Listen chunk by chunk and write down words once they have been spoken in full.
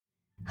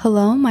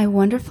Hello, my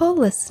wonderful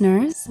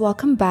listeners.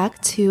 Welcome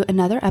back to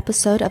another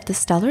episode of the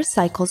Stellar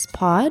Cycles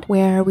Pod,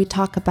 where we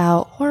talk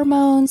about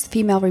hormones,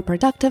 female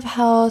reproductive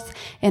health,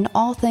 and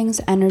all things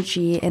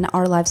energy in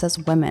our lives as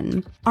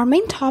women. Our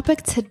main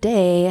topic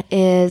today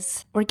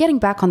is we're getting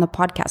back on the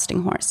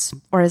podcasting horse,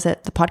 or is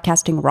it the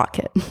podcasting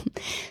rocket?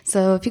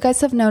 So if you guys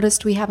have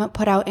noticed, we haven't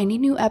put out any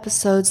new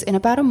episodes in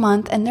about a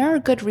month, and there are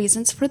good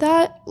reasons for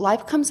that.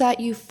 Life comes at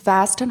you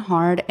fast and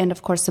hard, and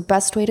of course, the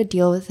best way to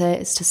deal with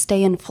it is to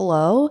stay in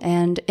flow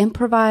and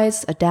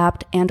improvise,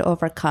 adapt, and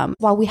overcome.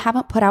 While we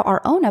haven't put out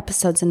our own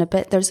episodes in a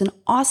bit, there's an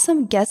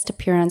awesome guest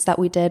appearance that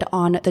we did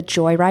on the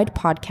Joyride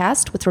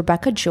podcast with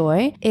Rebecca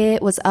Joy.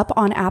 It was up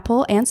on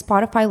Apple and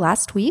Spotify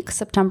last week,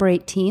 September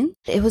 18th.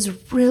 It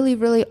was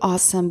really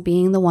awesome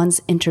being the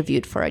ones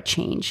interviewed for a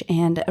change,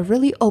 and a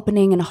really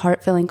opening and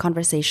heart-filling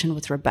conversation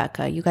with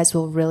Rebecca. You guys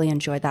will really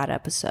enjoy that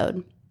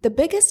episode. The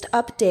biggest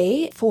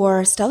update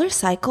for Stellar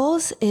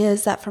Cycles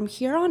is that from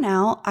here on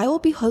out, I will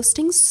be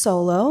hosting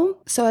solo.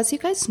 So as you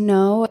guys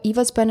know,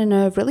 Eva's been in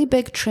a really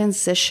big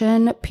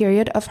transition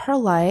period of her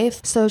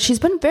life. So she's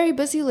been very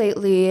busy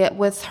lately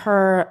with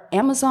her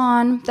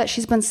Amazon that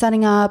she's been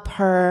setting up,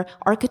 her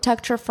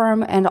architecture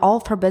firm, and all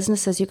of her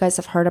businesses you guys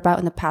have heard about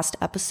in the past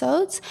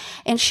episodes.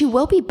 And she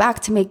will be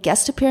back to make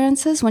guest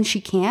appearances when she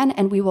can,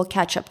 and we will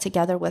catch up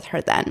together with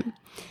her then.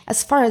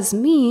 As far as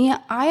me,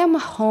 I am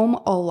home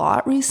a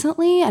lot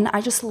recently, and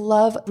I just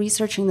love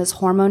researching this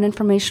hormone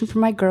information for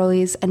my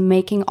girlies and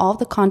making all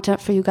the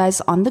content for you guys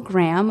on the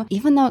gram.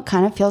 Even though it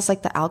kind of feels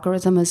like the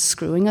algorithm is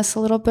screwing us a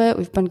little bit,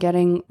 we've been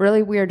getting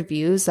really weird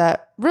views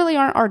that really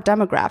aren't our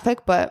demographic,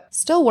 but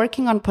still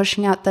working on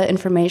pushing out the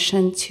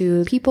information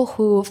to people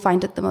who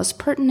find it the most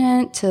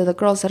pertinent, to the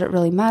girls that it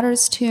really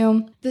matters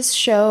to. This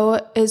show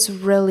is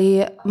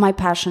really my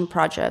passion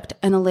project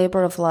and a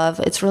labor of love.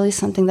 It's really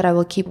something that I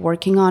will keep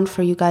working on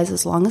for you guys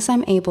as long as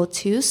I'm able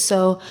to.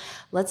 So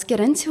let's get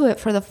into it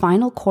for the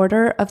final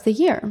quarter of the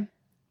year.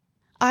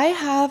 I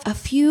have a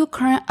few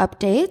current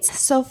updates.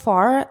 So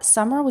far,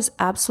 summer was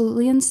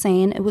absolutely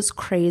insane. It was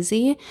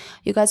crazy.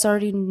 You guys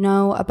already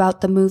know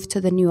about the move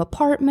to the new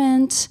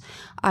apartment.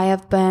 I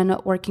have been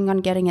working on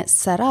getting it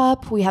set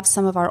up. We have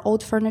some of our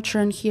old furniture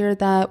in here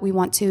that we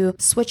want to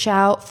switch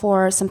out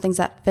for some things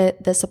that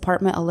fit this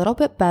apartment a little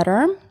bit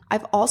better.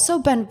 I've also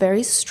been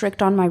very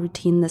strict on my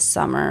routine this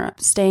summer,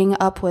 staying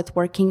up with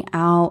working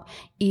out,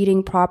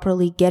 eating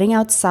properly, getting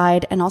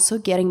outside, and also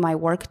getting my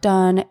work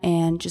done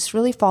and just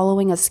really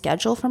following a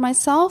schedule for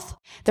myself.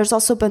 There's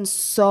also been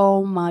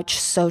so much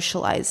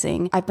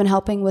socializing. I've been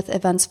helping with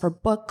events for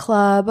book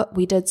club.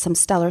 We did some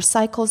Stellar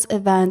Cycles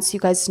events. You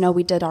guys know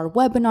we did our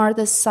webinar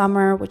this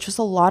summer, which was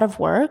a lot of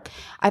work.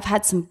 I've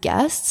had some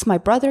guests. My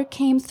brother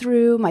came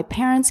through. My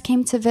parents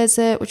came to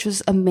visit, which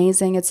was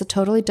amazing. It's a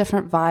totally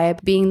different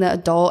vibe being the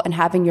adult and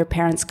having your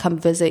parents come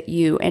visit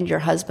you and your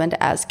husband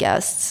as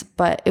guests.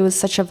 But it was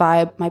such a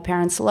vibe. My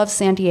parents love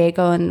San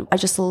Diego, and I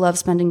just love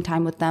spending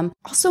time with them.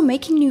 Also,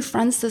 making new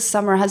friends this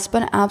summer has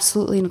been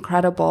absolutely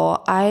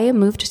incredible. I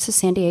moved to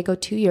San Diego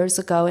 2 years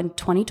ago in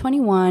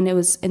 2021. It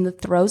was in the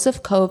throes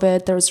of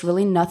COVID. There was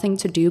really nothing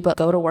to do but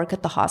go to work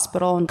at the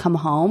hospital and come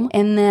home.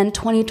 And then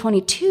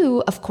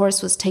 2022, of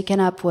course, was taken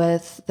up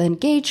with the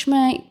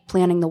engagement,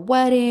 planning the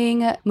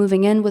wedding,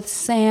 moving in with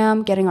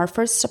Sam, getting our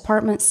first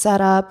apartment set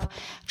up,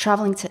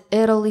 traveling to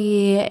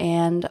Italy,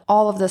 and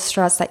all of the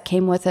stress that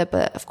came with it.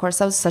 But of course,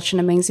 that was such an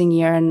amazing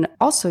year and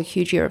also a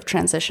huge year of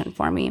transition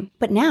for me.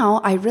 But now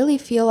I really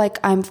feel like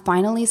I'm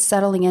finally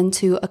settling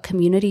into a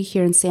community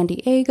here in San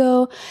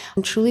Diego.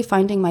 I'm truly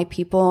finding my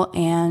people,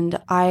 and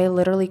I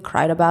literally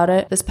cried about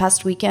it this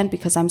past weekend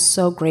because I'm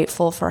so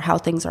grateful for how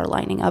things are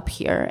lining up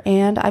here.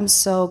 And I'm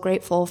so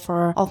grateful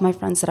for all of my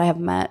friends that I have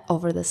met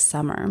over this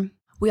summer.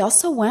 We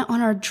also went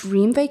on our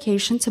dream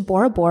vacation to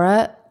Bora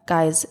Bora.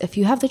 Guys, if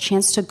you have the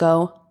chance to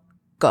go.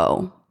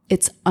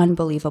 It's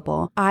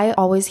unbelievable. I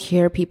always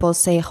hear people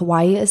say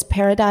Hawaii is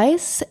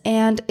paradise,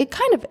 and it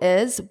kind of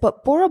is,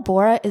 but Bora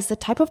Bora is the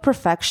type of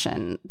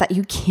perfection that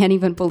you can't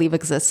even believe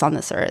exists on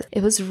this earth.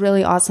 It was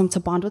really awesome to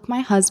bond with my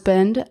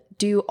husband,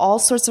 do all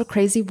sorts of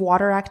crazy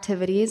water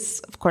activities.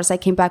 Of course, I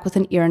came back with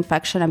an ear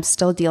infection. I'm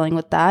still dealing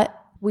with that.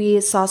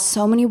 We saw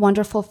so many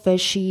wonderful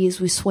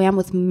fishies. We swam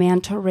with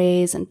manta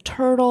rays and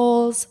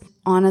turtles.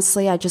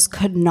 Honestly, I just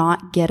could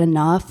not get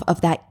enough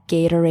of that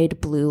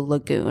Gatorade Blue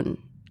Lagoon.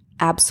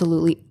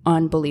 Absolutely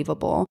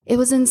unbelievable. It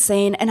was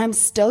insane, and I'm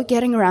still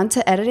getting around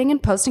to editing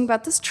and posting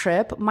about this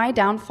trip. My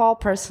downfall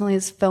personally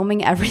is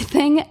filming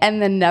everything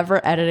and then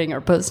never editing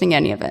or posting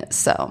any of it.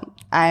 So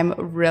I'm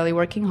really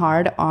working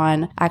hard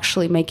on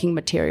actually making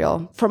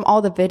material from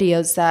all the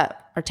videos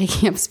that are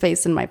taking up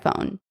space in my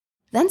phone.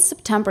 Then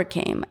September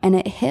came, and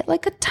it hit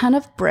like a ton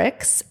of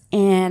bricks,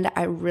 and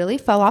I really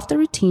fell off the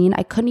routine.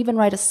 I couldn't even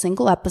write a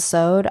single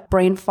episode.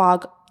 Brain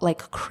fog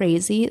like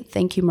crazy.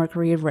 Thank you,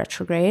 Mercury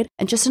retrograde.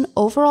 And just an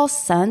overall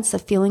sense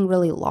of feeling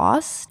really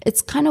lost.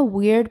 It's kind of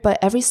weird, but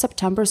every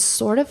September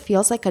sort of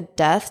feels like a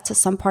death to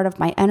some part of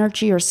my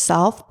energy or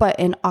self. But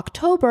in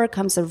October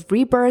comes a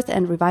rebirth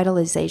and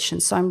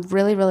revitalization. So I'm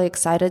really, really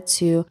excited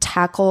to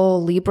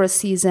tackle Libra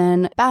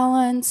season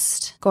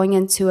balanced, going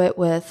into it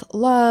with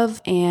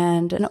love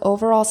and an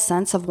overall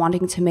sense of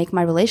wanting to make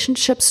my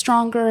relationship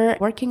stronger,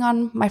 working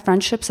on my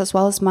friendships as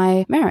well as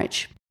my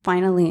marriage.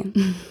 Finally,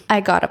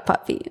 I got a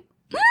puppy.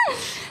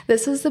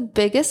 This is the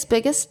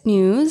biggest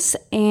news,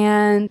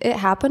 and it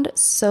happened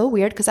so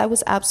weird because I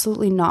was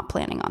absolutely not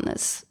planning on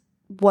this.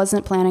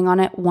 Wasn't planning on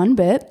it one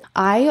bit.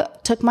 I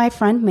took my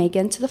friend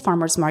Megan to the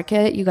farmer's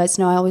market. You guys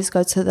know I always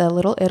go to the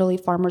Little Italy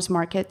farmer's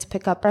market to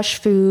pick up fresh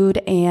food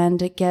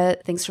and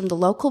get things from the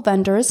local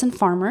vendors and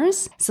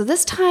farmers. So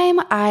this time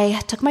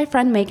I took my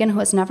friend Megan, who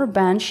has never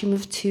been. She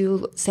moved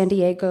to San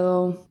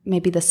Diego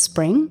maybe this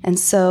spring. And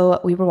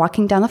so we were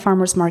walking down the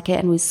farmer's market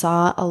and we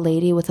saw a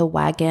lady with a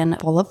wagon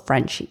full of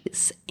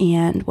Frenchies.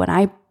 And when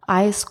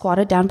I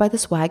squatted down by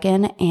this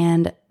wagon,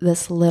 and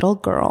this little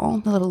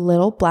girl, the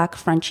little black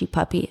Frenchie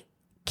puppy,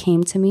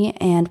 came to me.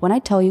 And when I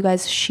tell you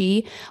guys,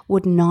 she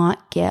would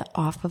not get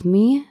off of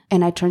me.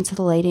 And I turned to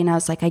the lady and I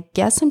was like, I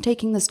guess I'm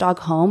taking this dog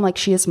home. Like,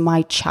 she is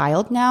my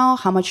child now.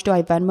 How much do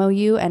I Venmo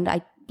you? And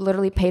I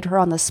literally paid her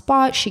on the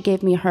spot. She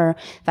gave me her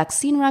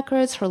vaccine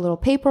records, her little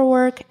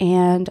paperwork,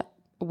 and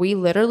we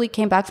literally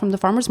came back from the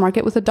farmer's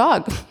market with a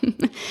dog.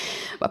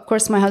 Of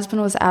course, my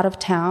husband was out of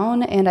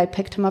town, and I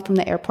picked him up from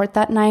the airport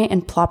that night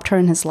and plopped her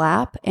in his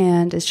lap,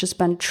 and it's just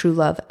been true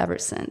love ever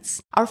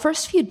since. Our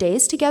first few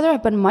days together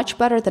have been much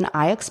better than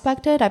I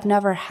expected. I've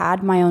never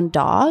had my own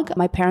dog.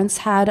 My parents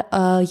had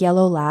a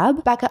yellow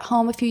lab back at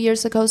home a few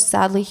years ago.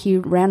 Sadly, he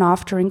ran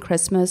off during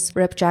Christmas.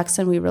 Rip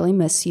Jackson, we really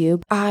miss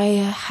you.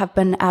 I have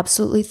been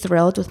absolutely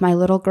thrilled with my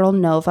little girl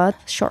Nova,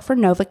 short for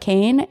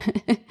Novocaine.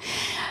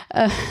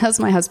 That's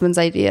my husband's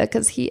idea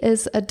because he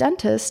is a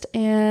dentist,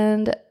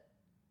 and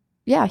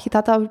yeah, he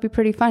thought that would be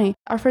pretty funny.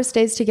 Our first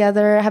days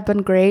together have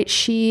been great.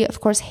 She,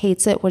 of course,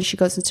 hates it when she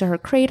goes into her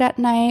crate at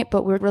night,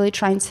 but we're really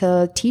trying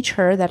to teach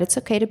her that it's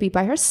okay to be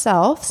by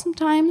herself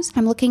sometimes.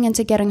 I'm looking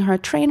into getting her a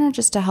trainer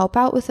just to help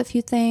out with a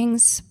few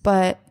things,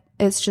 but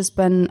it's just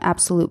been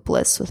absolute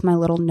bliss with my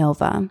little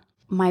Nova.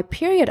 My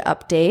period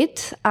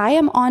update, I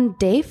am on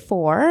day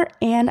 4,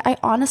 and I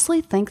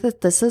honestly think that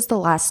this is the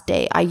last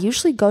day. I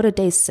usually go to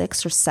day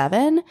 6 or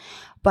 7,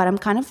 but I'm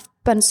kind of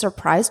been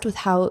surprised with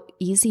how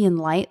easy and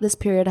light this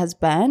period has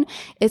been.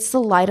 It's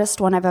the lightest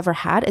one I've ever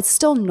had. It's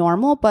still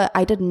normal, but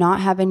I did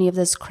not have any of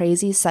this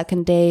crazy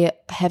second day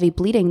heavy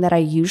bleeding that I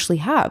usually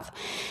have.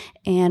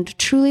 And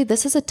truly,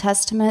 this is a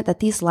testament that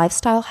these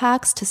lifestyle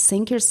hacks to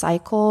sync your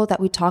cycle that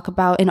we talk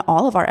about in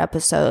all of our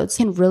episodes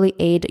can really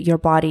aid your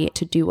body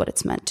to do what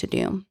it's meant to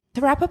do.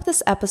 To wrap up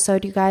this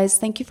episode, you guys,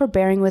 thank you for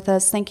bearing with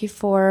us. Thank you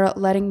for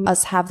letting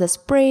us have this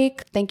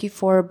break. Thank you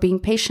for being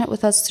patient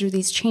with us through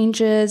these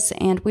changes.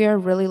 And we are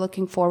really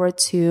looking forward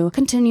to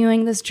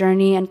continuing this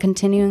journey and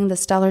continuing the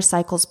Stellar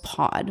Cycles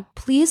pod.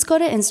 Please go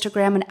to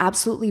Instagram and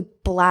absolutely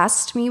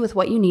blast me with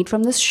what you need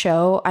from this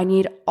show. I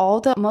need all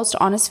the most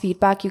honest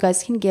feedback you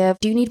guys can give.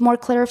 Do you need more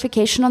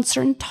clarification on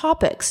certain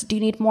topics? Do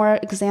you need more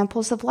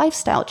examples of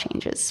lifestyle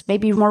changes?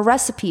 Maybe more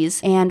recipes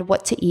and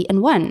what to eat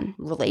and when?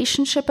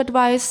 Relationship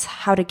advice,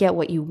 how to get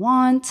what you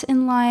want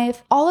in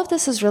life. All of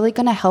this is really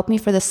going to help me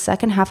for the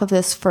second half of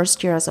this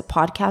first year as a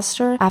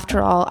podcaster.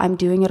 After all, I'm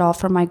doing it all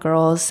for my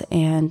girls,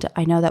 and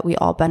I know that we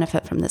all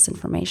benefit from this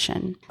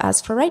information.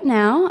 As for right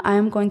now,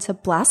 I'm going to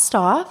blast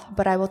off,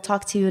 but I will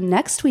talk to you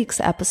next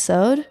week's episode.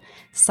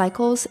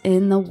 Cycles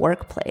in the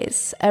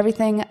workplace.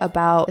 Everything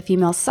about the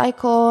female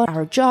cycle,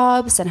 our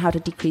jobs, and how to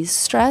decrease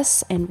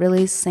stress and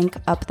really sync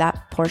up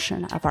that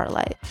portion of our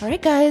life. All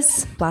right,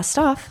 guys, blast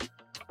off.